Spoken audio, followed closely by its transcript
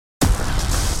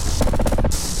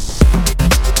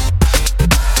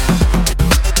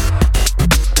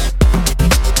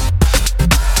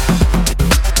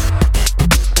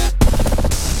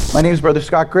My name is Brother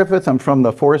Scott Griffith. I'm from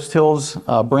the Forest Hills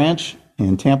branch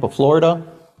in Tampa, Florida.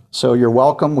 So you're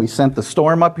welcome. We sent the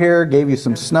storm up here, gave you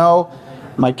some snow.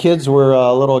 My kids were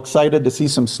a little excited to see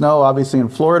some snow. Obviously in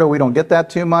Florida, we don't get that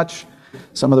too much.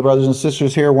 Some of the brothers and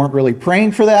sisters here weren't really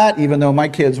praying for that, even though my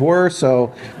kids were.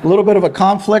 So a little bit of a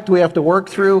conflict we have to work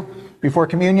through before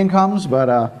communion comes,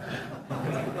 but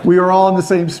we were all in the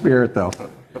same spirit though.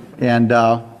 And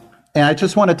I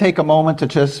just want to take a moment to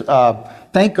just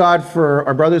thank God for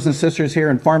our brothers and sisters here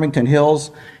in Farmington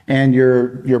Hills and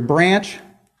your branch,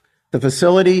 the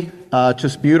facility,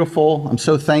 just beautiful. I'm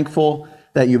so thankful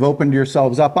that you've opened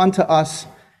yourselves up unto us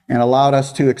and allowed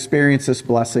us to experience this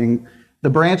blessing. The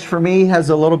branch for me has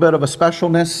a little bit of a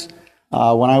specialness.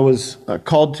 When I was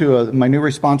called to my new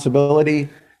responsibility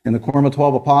in the Quorum of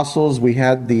 12 Apostles, we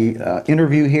had the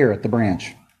interview here at the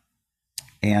branch.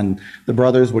 And the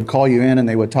brothers would call you in and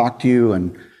they would talk to you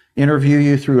and interview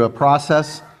you through a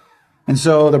process. And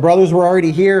so the brothers were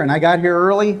already here and I got here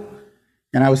early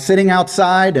and I was sitting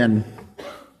outside and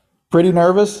pretty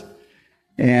nervous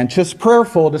and just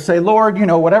prayerful to say, Lord,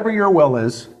 whatever your will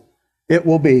is, it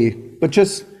will be. But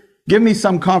just give me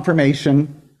some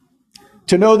confirmation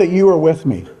to know that you are with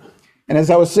me. And as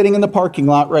I was sitting in the parking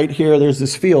lot right here, there's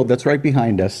this field that's right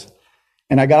behind us.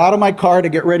 And I got out of my car to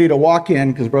get ready to walk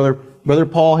in because Brother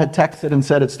Paul had texted and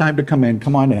said, it's time to come in.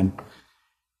 Come on in.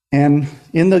 And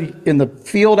in the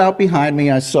field out behind me,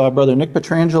 I saw Brother Nick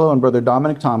Petrangelo and Brother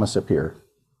Dominic Thomas appear.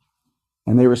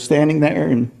 And they were standing there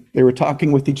and they were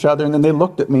talking with each other. And then they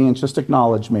looked at me and just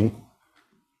acknowledged me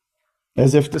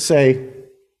as if to say,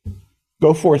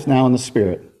 go forth now in the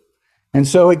Spirit. And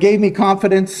so it gave me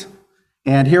confidence.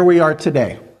 And here we are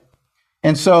today.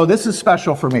 And so this is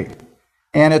special for me.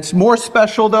 And it's more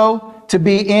special, though, to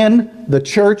be in the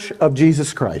Church of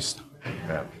Jesus Christ.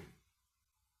 Amen.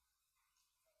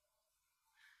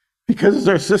 Because as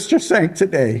our sister sang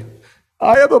today,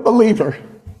 I am a believer.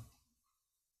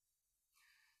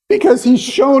 Because he's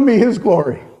shown me his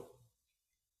glory.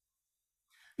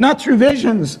 Not through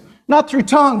visions, not through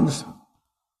tongues,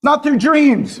 not through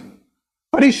dreams,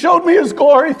 but he showed me his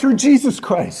glory through Jesus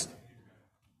Christ.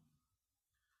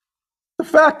 The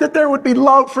fact that there would be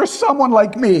love for someone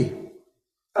like me,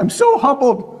 I'm so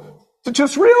humbled to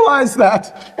just realize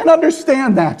that and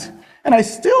understand that. And I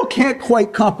still can't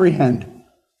quite comprehend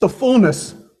the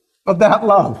fullness of that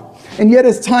love. And yet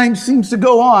as time seems to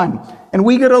go on and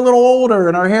we get a little older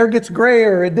and our hair gets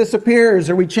grayer, it disappears,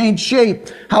 or we change shape,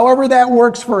 however that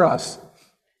works for us,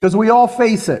 because we all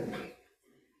face it.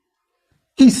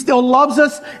 He still loves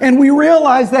us, and we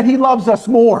realize that he loves us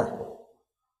more.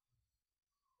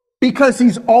 Because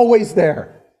he's always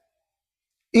there.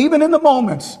 Even in the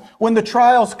moments when the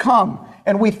trials come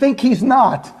and we think he's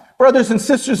not, brothers and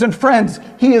sisters and friends,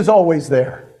 he is always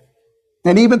there.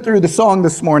 And even through the song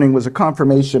this morning was a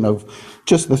confirmation of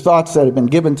just the thoughts that had been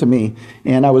given to me.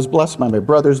 And I was blessed by my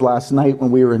brothers last night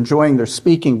when we were enjoying their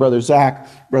speaking, Brother Zach,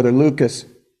 Brother Lucas.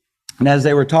 And as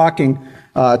they were talking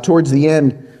towards the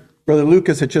end, Brother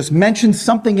Lucas had just mentioned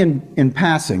something in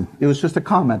passing. It was just a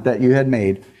comment that you had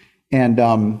made. And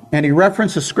he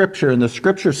referenced a scripture, and the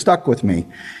scripture stuck with me.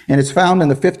 And it's found in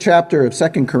the 5th chapter of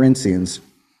 2 Corinthians.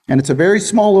 And it's a very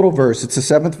small little verse. It's the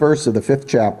 7th verse of the 5th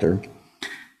chapter.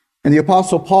 And the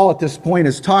Apostle Paul at this point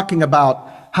is talking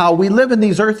about how we live in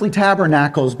these earthly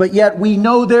tabernacles, but yet we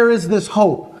know there is this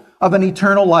hope of an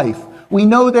eternal life. We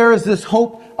know there is this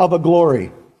hope of a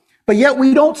glory. But yet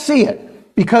we don't see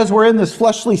it because we're in this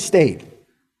fleshly state.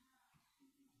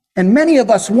 And many of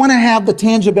us want to have the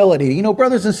tangibility.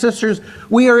 Brothers and sisters,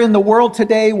 we are in the world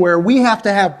today where we have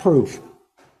to have proof.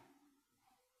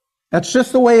 That's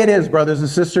just the way it is, brothers and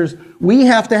sisters. We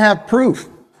have to have proof.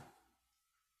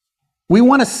 We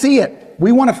want to see it.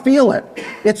 We want to feel it.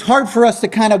 It's hard for us to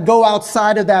kind of go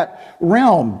outside of that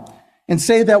realm and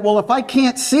say that, well, if I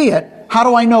can't see it, how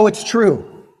do I know it's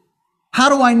true? How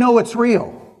do I know it's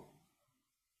real?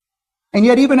 And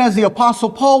yet, even as the Apostle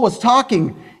Paul was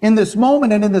talking in this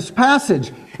moment and in this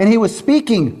passage, and he was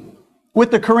speaking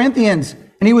with the Corinthians,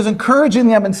 and he was encouraging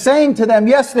them and saying to them,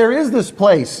 yes, there is this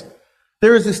place.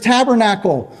 There is this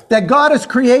tabernacle that God has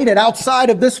created outside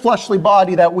of this fleshly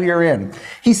body that we are in.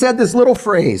 He said this little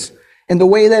phrase, and the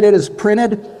way that it is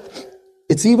printed,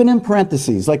 it's even in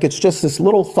parentheses, like it's just this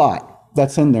little thought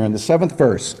that's in there in the 7th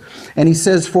verse. And he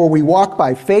says, for we walk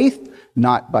by faith,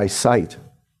 not by sight.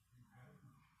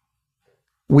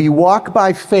 We walk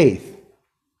by faith,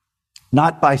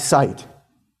 not by sight.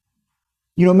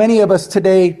 Many of us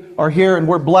today are here and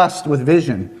we're blessed with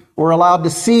vision. We're allowed to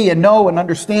see and know and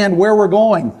understand where we're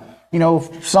going.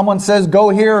 If someone says go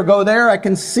here or go there, I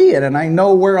can see it and I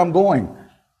know where I'm going.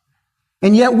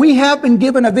 And yet we have been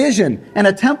given a vision and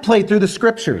a template through the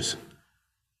scriptures,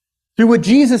 through what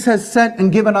Jesus has sent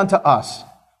and given unto us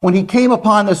when he came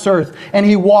upon this earth and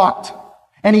he walked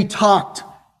and he talked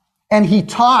and he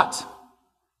taught.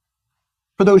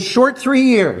 For those short 3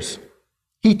 years,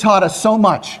 he taught us so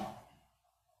much.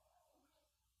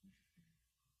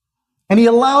 And he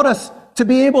allowed us to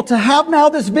be able to have now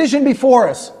this vision before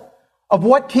us of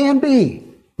what can be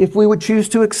if we would choose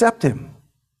to accept him.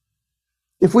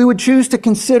 If we would choose to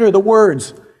consider the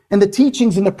words and the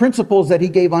teachings and the principles that he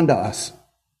gave unto us.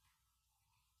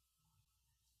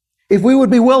 If we would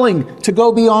be willing to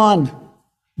go beyond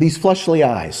these fleshly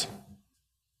eyes.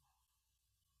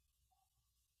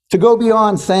 To go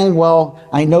beyond saying, well,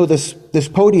 I know this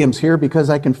podium's here because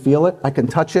I can feel it, I can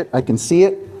touch it, I can see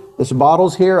it. This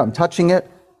bottle's here, I'm touching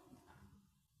it.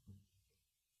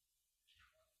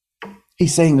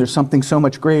 He's saying there's something so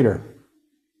much greater.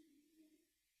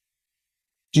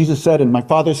 Jesus said, in my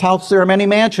Father's house there are many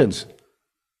mansions.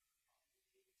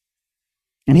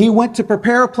 And he went to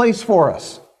prepare a place for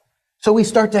us. So we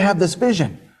start to have this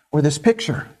vision or this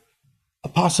picture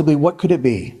of possibly what could it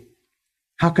be?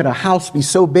 How could a house be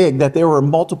so big that there were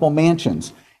multiple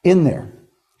mansions in there?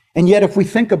 And yet if we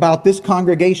think about this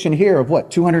congregation here of what,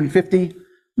 250,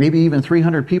 maybe even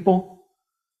 300 people?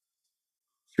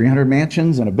 300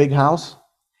 mansions and a big house?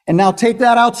 And now take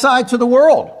that outside to the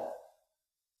world.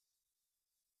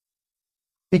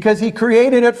 Because he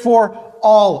created it for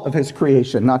all of his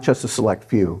creation, not just a select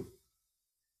few.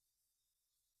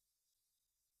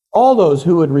 All those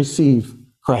who would receive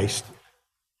Christ.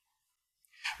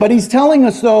 But he's telling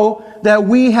us, though, that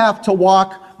we have to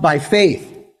walk by faith.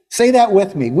 Say that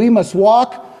with me. We must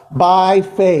walk by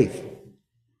faith.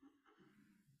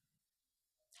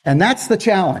 And that's the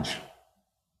challenge.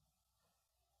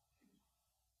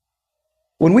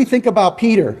 When we think about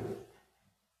Peter,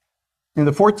 in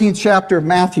the 14th chapter of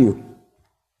Matthew,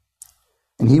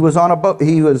 and he was on a boat,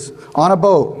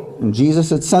 and Jesus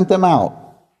had sent them out.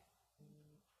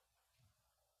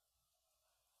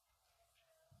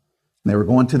 They were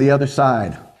going to the other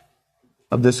side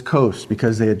of this coast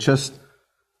because they had just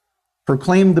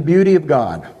proclaimed the beauty of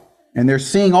God. And they're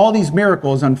seeing all these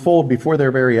miracles unfold before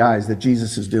their very eyes that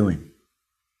Jesus is doing.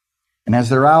 And as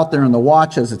they're out there in the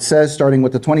watch, as it says, starting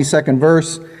with the 22nd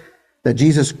verse, that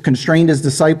Jesus constrained his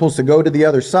disciples to go to the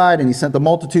other side, and he sent the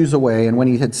multitudes away. And when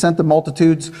he had sent the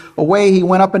multitudes away, he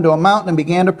went up into a mountain and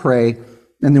began to pray.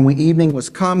 And then when evening was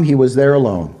come, he was there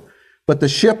alone. But the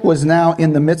ship was now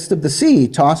in the midst of the sea,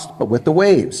 tossed but with the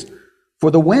waves. For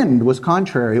the wind was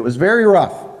contrary. It was very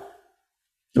rough.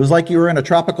 It was like you were in a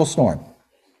tropical storm.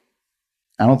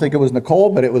 I don't think it was Nicole,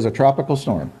 but it was a tropical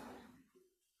storm.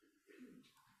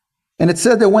 And it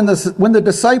said that when the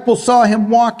disciples saw him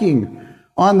walking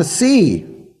on the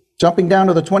sea, jumping down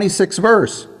to the 26th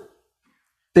verse,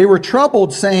 they were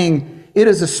troubled, saying, "It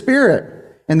is a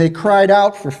spirit," and they cried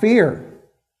out for fear.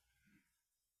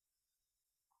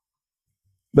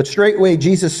 But straightway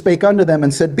Jesus spake unto them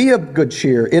and said, "Be of good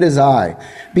cheer, it is I,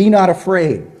 be not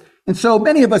afraid." And so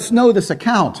many of us know this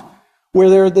account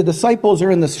where the disciples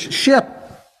are in the ship,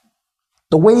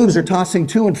 the waves are tossing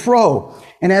to and fro,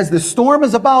 and as the storm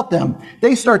is about them,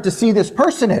 they start to see this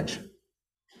personage.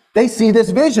 They see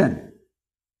this vision.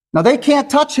 Now they can't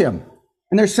touch him,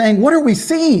 and they're saying, "What are we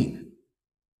seeing?"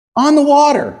 On the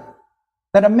water,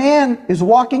 that a man is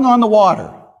walking on the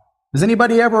water. Has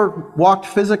anybody ever walked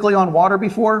physically on water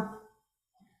before?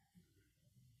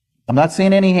 I'm not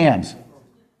seeing any hands.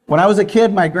 When I was a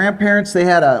kid, my grandparents, they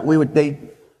had a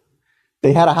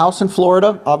house in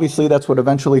Florida. Obviously, that's what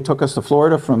eventually took us to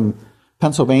Florida from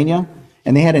Pennsylvania.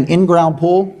 And they had an in-ground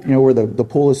pool, where the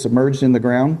pool is submerged in the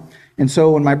ground. And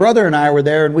so when my brother and I were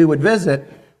there and we would visit,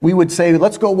 we would say,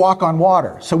 "Let's go walk on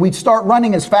water." So we'd start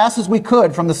running as fast as we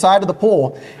could from the side of the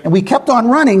pool. And we kept on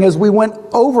running as we went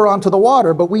over onto the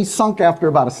water, but we sunk after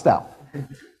about a step.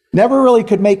 Never really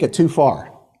could make it too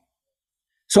far.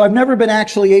 So I've never been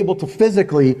actually able to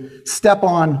physically step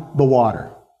on the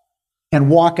water and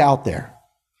walk out there.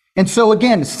 And so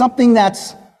again, something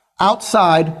that's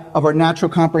outside of our natural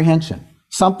comprehension,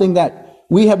 something that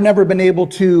we have never been able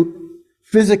to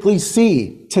physically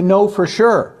see, to know for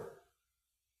sure.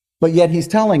 But yet he's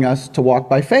telling us to walk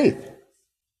by faith.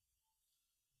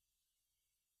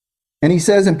 And he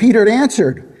says, and Peter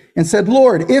answered and said,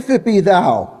 "Lord, if it be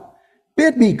thou,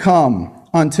 bid me come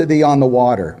unto thee on the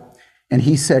water." And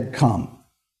he said, "Come."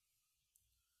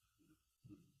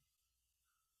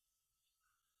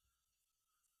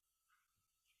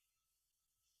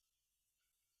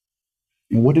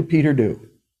 And what did Peter do?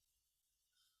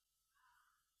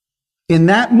 In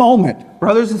that moment,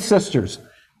 brothers and sisters,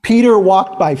 Peter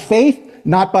walked by faith,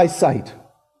 not by sight.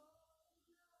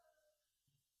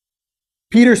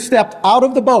 Peter stepped out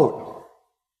of the boat,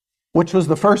 which was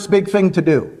the first big thing to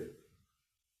do.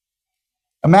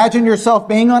 Imagine yourself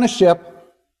being on a ship.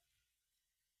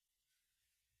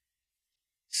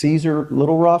 Seas are a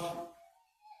little rough.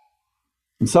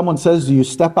 And someone says to you,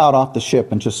 step out off the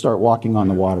ship and just start walking on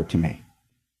the water to me.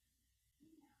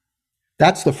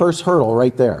 That's the first hurdle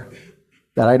right there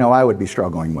that I know I would be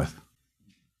struggling with.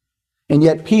 And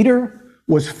yet Peter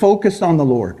was focused on the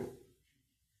Lord.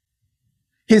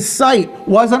 His sight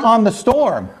wasn't on the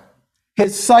storm.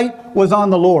 His sight was on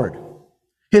the Lord.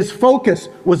 His focus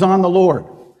was on the Lord.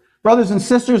 Brothers and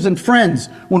sisters and friends,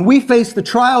 when we face the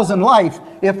trials in life,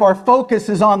 if our focus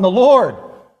is on the Lord,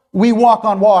 we walk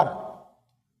on water.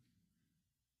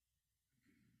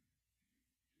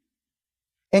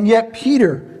 And yet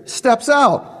Peter steps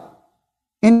out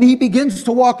and he begins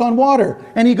to walk on water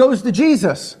and he goes to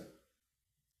Jesus.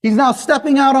 He's now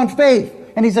stepping out on faith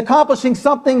and he's accomplishing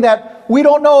something that we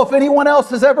don't know if anyone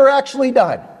else has ever actually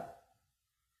done.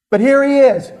 But here he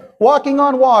is, walking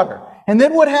on water. And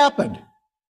then what happened?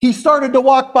 He started to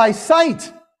walk by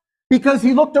sight because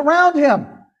he looked around him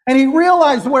and he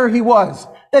realized where he was,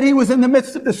 that he was in the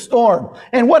midst of the storm.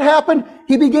 And what happened?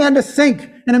 He began to sink.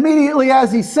 And immediately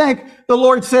as he sank,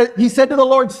 he said to the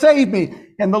Lord, save me.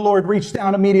 And the Lord reached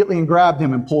down immediately and grabbed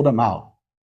him and pulled him out.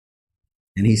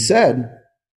 And he said,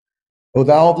 O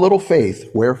thou of little faith,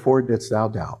 wherefore didst thou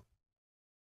doubt?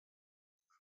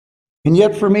 And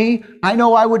yet for me, I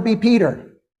know I would be Peter.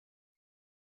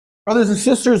 Brothers and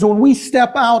sisters, when we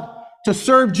step out to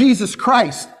serve Jesus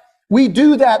Christ, we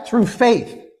do that through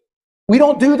faith. We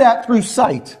don't do that through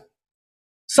sight.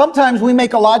 Sometimes we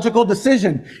make a logical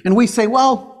decision and we say,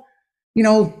 well,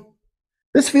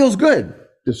 this feels good,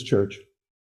 this church.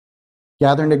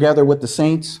 Gathering together with the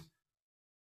saints.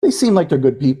 They seem like they're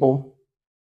good people,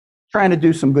 trying to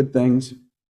do some good things.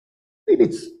 Maybe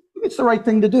it's the right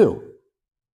thing to do.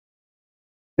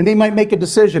 And they might make a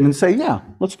decision and say, yeah,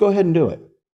 let's go ahead and do it.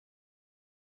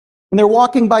 And they're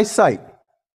walking by sight.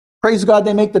 Praise God,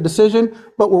 they make the decision,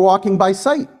 but we're walking by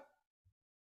sight.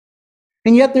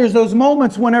 And yet there's those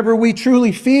moments whenever we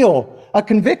truly feel a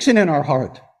conviction in our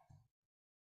heart.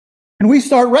 And we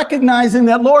start recognizing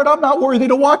that, Lord, I'm not worthy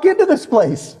to walk into this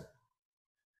place.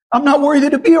 I'm not worthy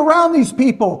to be around these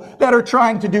people that are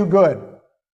trying to do good.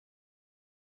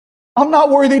 I'm not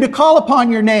worthy to call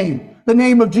upon your name, the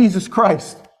name of Jesus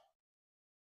Christ.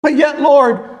 But yet,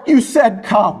 Lord, you said,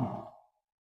 come.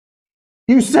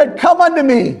 You said, come unto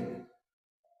me.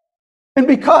 And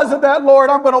because of that, Lord,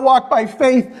 I'm going to walk by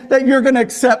faith that you're going to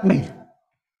accept me.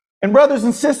 And brothers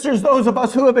and sisters, those of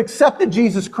us who have accepted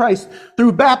Jesus Christ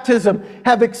through baptism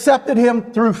have accepted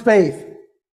him through faith.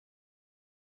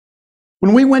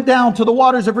 When we went down to the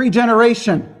waters of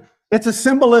regeneration, it's a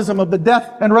symbolism of the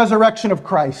death and resurrection of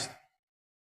Christ.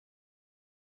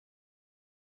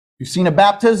 You've seen a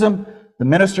baptism, the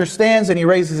minister stands and he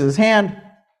raises his hand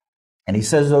and he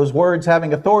says those words,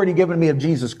 having authority given me of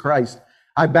Jesus Christ,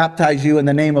 I baptize you in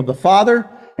the name of the Father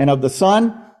and of the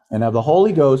Son and of the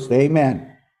Holy Ghost.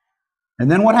 Amen. And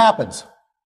then what happens?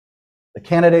 The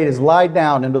candidate is lied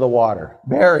down into the water,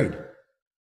 buried,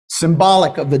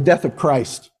 symbolic of the death of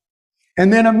Christ.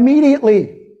 And then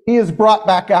immediately he is brought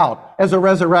back out as a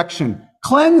resurrection,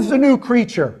 cleansed, a new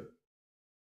creature.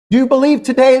 Do you believe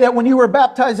today that when you were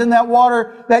baptized in that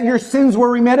water that your sins were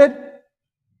remitted?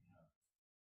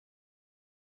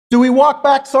 Do we walk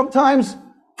back sometimes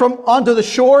from onto the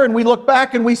shore and we look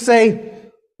back and we say,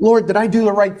 Lord, did I do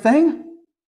the right thing?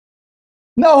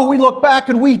 No, we look back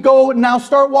and we go and now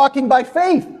start walking by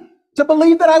faith to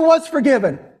believe that I was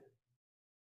forgiven.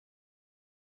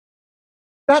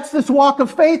 That's this walk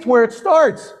of faith where it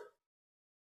starts.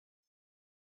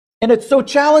 And it's so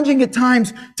challenging at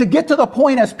times to get to the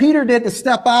point, as Peter did, to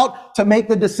step out, to make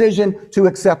the decision to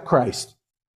accept Christ.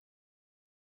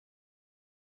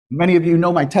 Many of you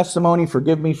know my testimony.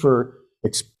 Forgive me for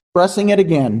expressing it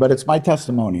again, but it's my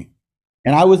testimony.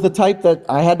 And I was the type that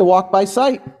I had to walk by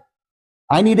sight.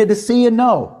 I needed to see and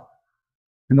know.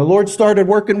 And the Lord started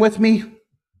working with me.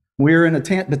 We were in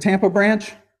the Tampa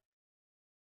branch.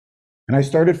 And I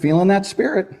started feeling that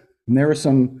spirit. And there were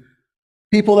some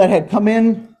people that had come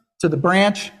in to the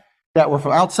branch that were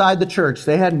from outside the church.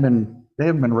 They haven't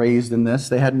been raised in this.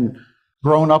 They hadn't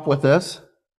grown up with this.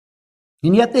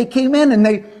 And yet they came in and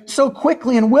they so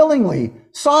quickly and willingly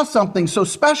saw something so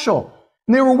special.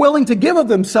 And they were willing to give of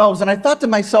themselves. And I thought to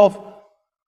myself,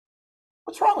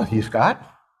 what's wrong with you, Scott?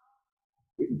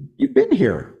 You've been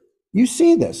here. You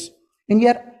see this. And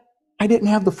yet I didn't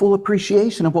have the full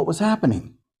appreciation of what was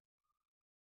happening.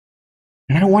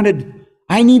 And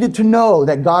I needed to know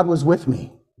that God was with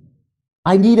me.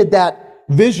 I needed that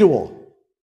visual.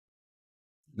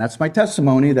 That's my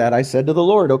testimony that I said to the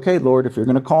Lord, okay, Lord, if you're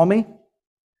going to call me,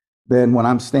 then when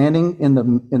I'm standing in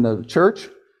the church,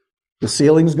 the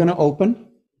ceiling's going to open.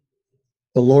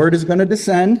 The Lord is going to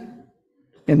descend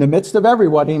in the midst of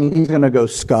everybody, and he's going to go,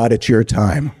 Scott, it's your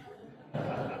time.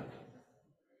 And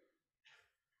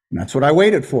that's what I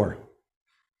waited for.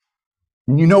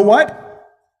 And you know what?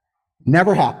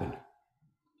 Never happened.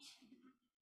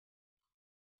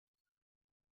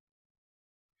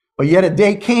 But yet a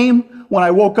day came when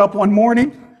I woke up one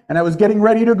morning and I was getting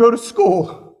ready to go to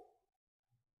school.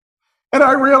 And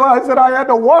I realized that I had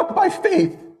to walk by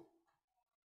faith.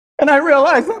 And I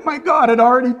realized that my God had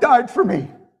already died for me.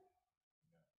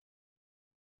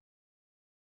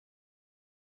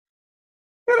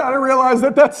 And I realized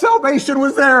that salvation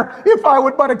was there if I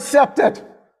would but accept it.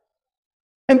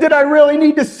 And did I really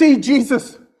need to see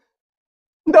Jesus?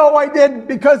 No, I didn't,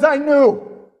 because I knew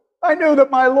that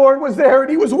my Lord was there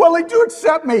and he was willing to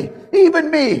accept me,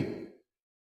 even me.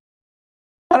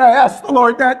 And I asked the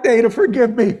Lord that day to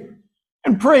forgive me.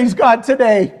 And praise God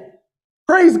today.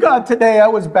 Praise God today, I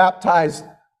was baptized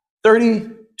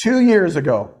 32 years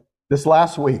ago, this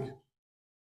last week.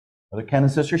 Brother Ken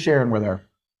and Sister Sharon were there.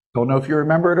 Don't know if you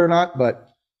remember it or not, but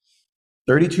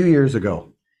 32 years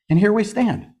ago. And here we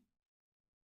stand.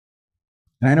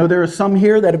 And I know there are some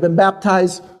here that have been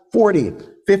baptized 40,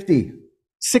 50,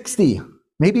 60,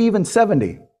 maybe even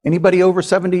 70. Anybody over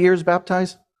 70 years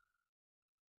baptized?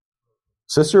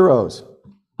 Sister Rose.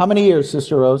 How many years,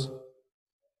 Sister Rose?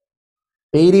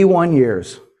 81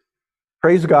 years.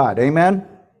 Praise God. Amen?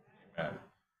 Amen.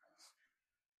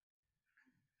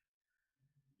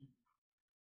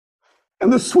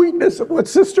 And the sweetness of what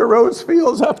Sister Rose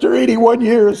feels after 81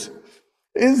 years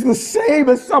is the same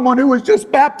as someone who was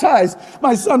just baptized.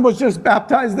 My son was just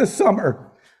baptized this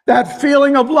summer. That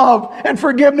feeling of love and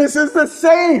forgiveness is the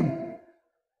same,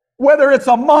 whether it's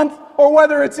a month or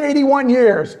whether it's 81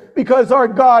 years, because our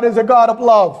God is a God of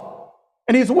love,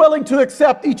 and he's willing to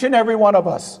accept each and every one of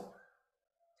us.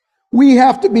 We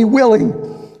have to be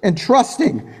willing and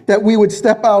trusting that we would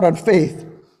step out on faith,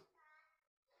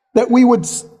 that we would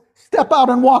step out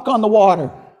and walk on the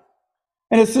water.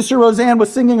 And as Sister Roseanne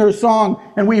was singing her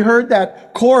song, and we heard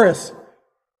that chorus,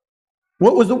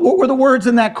 what were the words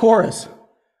in that chorus?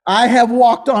 I have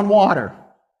walked on water.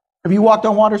 Have you walked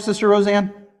on water, Sister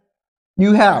Roseanne?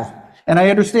 You have. And I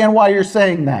understand why you're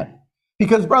saying that.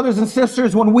 Because brothers and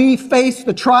sisters, when we face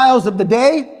the trials of the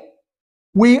day,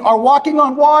 we are walking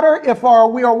on water if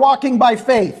we are walking by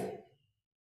faith.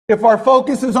 If our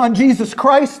focus is on Jesus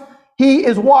Christ, he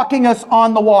is walking us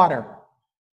on the water.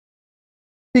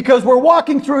 Because we're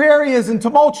walking through areas and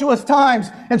tumultuous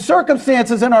times and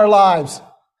circumstances in our lives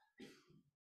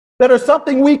that are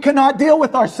something we cannot deal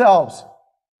with ourselves.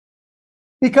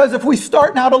 Because if we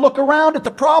start now to look around at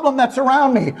the problem that's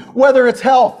around me, whether it's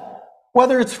health,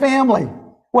 whether it's family,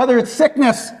 whether it's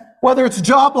sickness, whether it's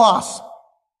job loss,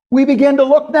 we begin to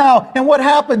look now, and what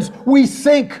happens? We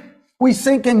sink. We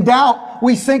sink in doubt.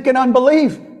 We sink in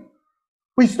unbelief.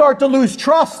 We start to lose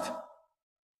trust.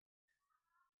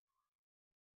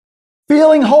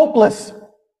 Feeling hopeless.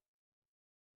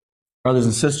 Brothers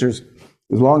and sisters,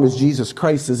 as long as Jesus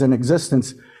Christ is in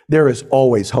existence, there is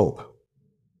always hope.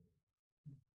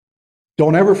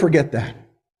 Don't ever forget that.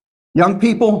 Young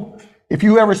people, if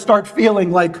you ever start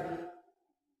feeling like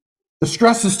the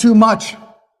stress is too much,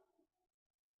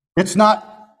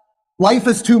 life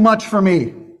is too much for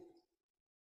me,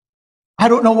 I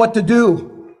don't know what to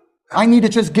do, I need to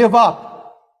just give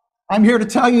up, I'm here to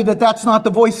tell you that that's not the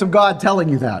voice of God telling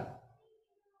you that.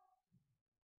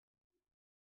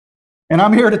 And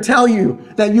I'm here to tell you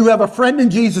that you have a friend in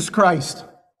Jesus Christ,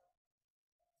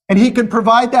 and he can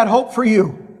provide that hope for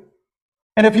you.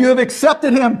 And if you have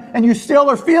accepted him and you still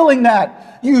are feeling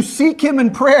that, you seek him in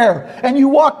prayer and you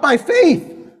walk by faith,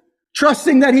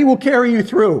 trusting that he will carry you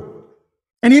through.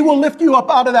 And he will lift you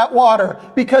up out of that water,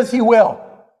 because he will.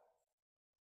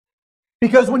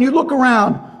 Because when you look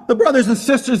around, the brothers and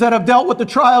sisters that have dealt with the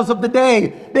trials of the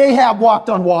day, they have walked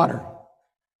on water.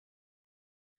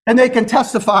 And they can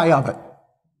testify of it.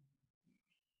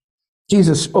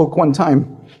 Jesus spoke one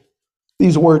time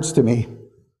these words to me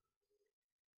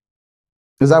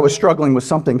as I was struggling with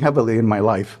something heavily in my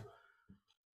life.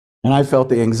 And I felt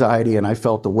the anxiety, and I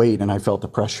felt the weight, and I felt the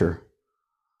pressure.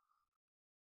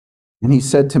 And he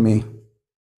said to me,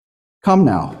 come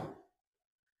now,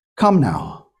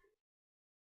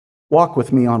 walk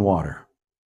with me on water.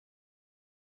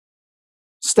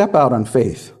 Step out on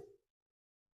faith.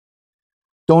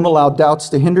 Don't allow doubts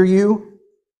to hinder you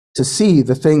to see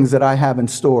the things that I have in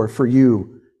store for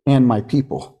you and my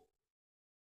people.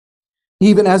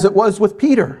 Even as it was with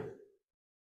Peter.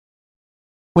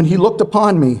 When he looked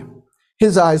upon me,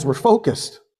 his eyes were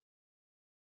focused.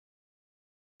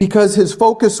 Because his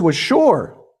focus was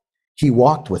sure, he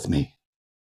walked with me.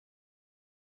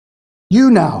 You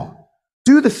now,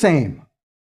 do the same.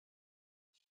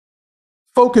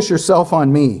 Focus yourself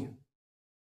on me.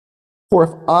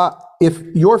 For if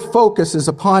your focus is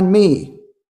upon me,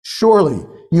 surely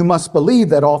you must believe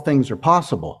that all things are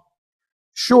possible.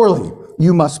 Surely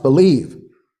you must believe.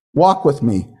 Walk with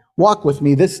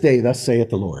me this day, thus saith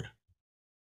the Lord.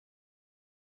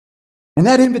 And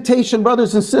that invitation,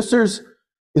 brothers and sisters,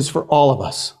 is for all of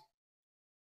us.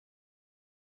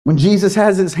 When Jesus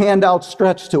has his hand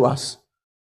outstretched to us,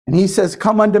 and he says,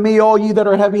 "Come unto me, all ye that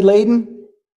are heavy laden,"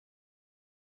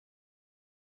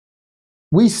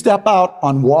 we step out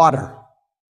on water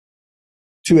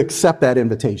to accept that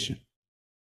invitation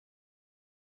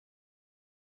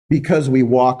because we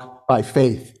walk by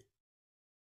faith.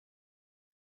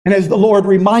 And as the Lord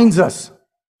reminds us,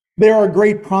 there are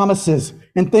great promises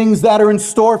and things that are in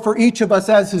store for each of us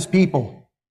as his people.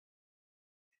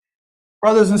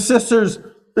 Brothers and sisters,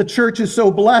 the church is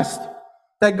so blessed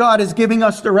that God is giving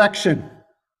us direction.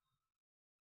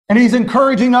 And he's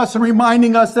encouraging us and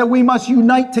reminding us that we must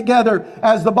unite together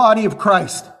as the body of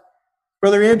Christ.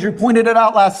 Brother Andrew pointed it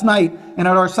out last night, and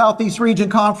at our Southeast Region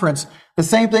Conference, the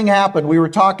same thing happened. We were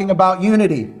talking about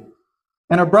unity.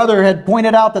 And a brother had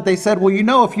pointed out that they said, well, you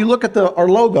know, if you look at our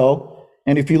logo,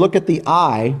 and if you look at the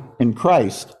I in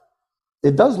Christ,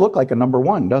 it does look like a number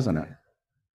 1, doesn't it?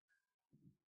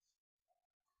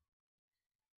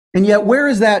 And yet, where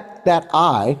is that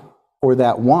I, or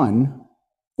that 1,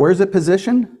 where is it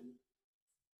positioned?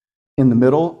 In the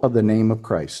middle of the name of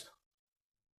Christ.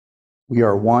 We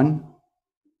are one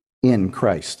in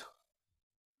Christ.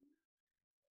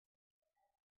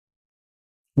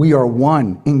 We are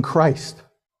one in Christ.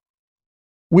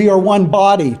 We are one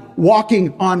body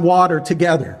walking on water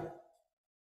together.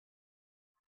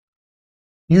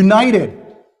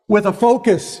 United with a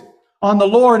focus on the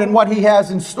Lord and what he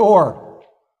has in store.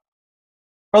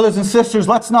 Brothers and sisters,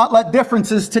 let's not let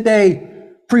differences today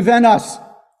prevent us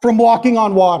from walking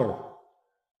on water.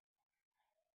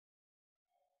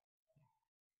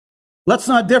 Let's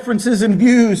not differences in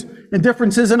views and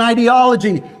differences in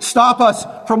ideology stop us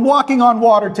from walking on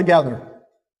water together.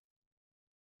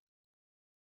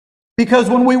 Because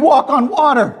when we walk on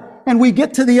water and we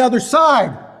get to the other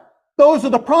side, those are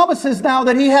the promises now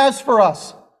that he has for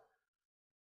us.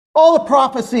 All the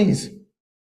prophecies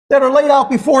that are laid out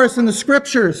before us in the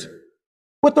scriptures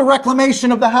with the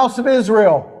reclamation of the house of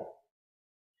Israel.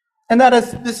 And that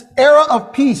is this era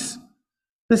of peace,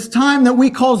 this time that we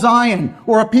call Zion,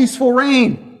 or a peaceful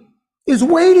reign, is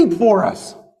waiting for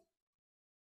us.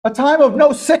 A time of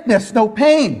no sickness, no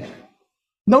pain,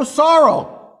 no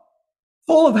sorrow,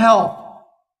 full of health.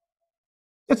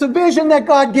 It's a vision that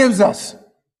God gives us.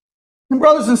 And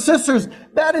brothers and sisters,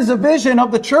 that is a vision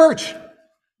of the church.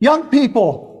 Young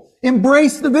people,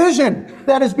 embrace the vision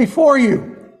that is before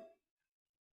you.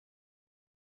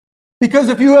 Because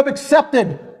if you have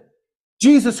accepted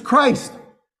Jesus Christ,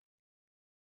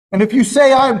 and if you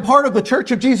say, I am part of the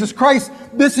Church of Jesus Christ,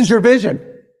 this is your vision.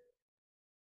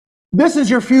 This is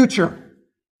your future.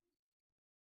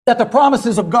 That the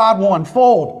promises of God will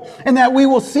unfold, and that we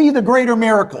will see the greater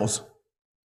miracles.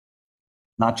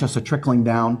 Not just a trickling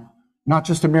down, not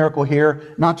just a miracle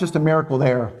here, not just a miracle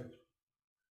there.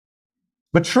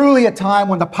 But truly a time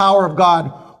when the power of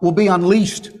God will be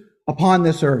unleashed upon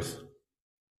this earth.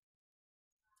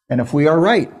 And if we are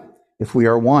right, if we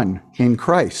are one in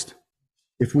Christ,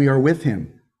 if we are with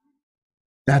him,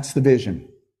 that's the vision.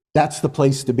 That's the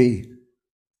place to be,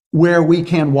 where we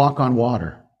can walk on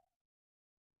water.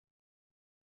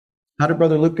 How did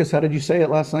Brother Lucas, how did you say it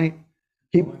last night?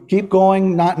 Keep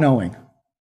going, not knowing.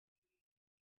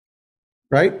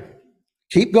 Right?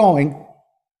 Keep going.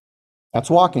 That's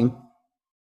walking.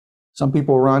 Some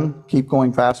people run, keep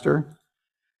going faster.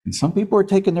 And some people are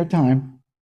taking their time.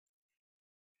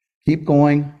 Keep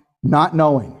going, not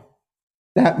knowing.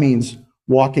 That means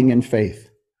walking in faith.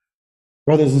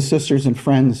 Brothers and sisters and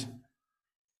friends,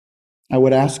 I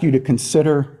would ask you to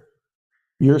consider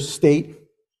your state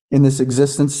in this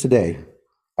existence today.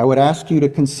 I would ask you to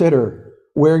consider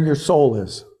where your soul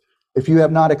is. If you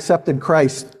have not accepted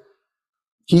Christ,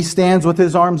 he stands with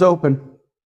his arms open.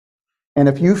 And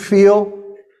if you feel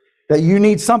that you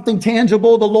need something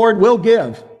tangible, the Lord will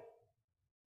give.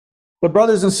 But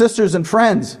brothers and sisters and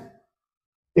friends,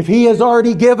 if he has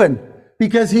already given,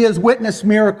 because he has witnessed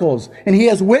miracles, and he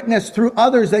has witnessed through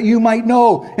others that you might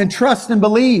know and trust and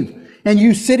believe, and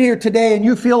you sit here today and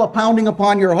you feel a pounding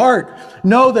upon your heart,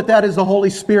 know that that is the Holy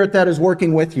Spirit that is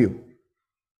working with you.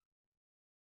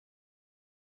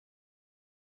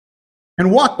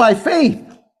 and walk by faith,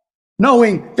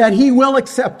 knowing that he will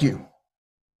accept you.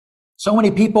 So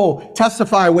many people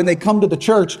testify when they come to the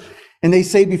church and they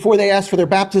say before they ask for their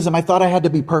baptism, I thought I had to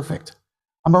be perfect.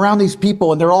 I'm around these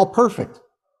people and they're all perfect.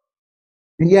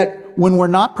 And yet, when we're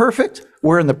not perfect,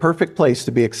 we're in the perfect place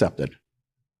to be accepted.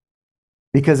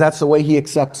 Because that's the way he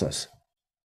accepts us.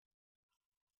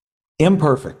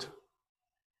 Imperfect.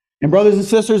 And brothers and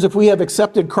sisters, if we have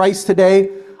accepted Christ today,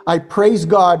 I praise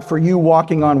God for you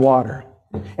walking on water.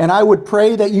 And I would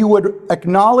pray that you would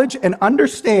acknowledge and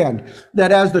understand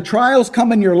that as the trials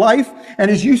come in your life,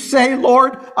 and as you say,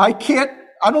 Lord, I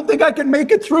don't think I can make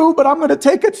it through, but I'm going to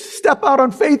take a step out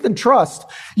on faith and trust.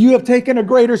 You have taken a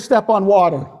greater step on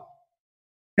water.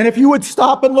 And if you would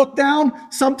stop and look down,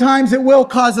 sometimes it will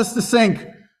cause us to sink.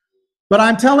 But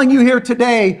I'm telling you here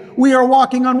today, we are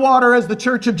walking on water as the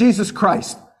Church of Jesus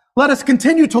Christ. Let us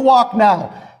continue to walk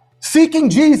now, seeking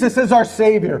Jesus as our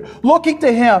Savior, looking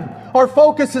to him. Our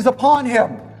focus is upon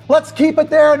him. Let's keep it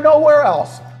there and nowhere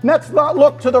else. Let's not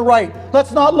look to the right.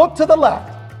 Let's not look to the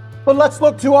left. But let's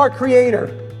look to our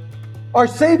Creator, our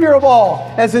Savior of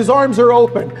all, as his arms are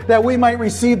open, that we might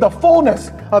receive the fullness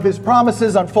of his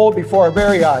promises unfold before our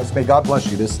very eyes. May God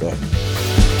bless you this day.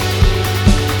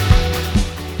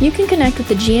 You can connect with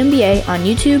the GMBA on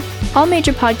YouTube, all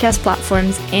major podcast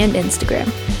platforms, and Instagram.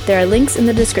 There are links in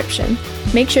the description.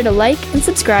 Make sure to like and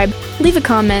subscribe, leave a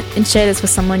comment, and share this with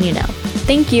someone you know.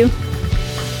 Thank you.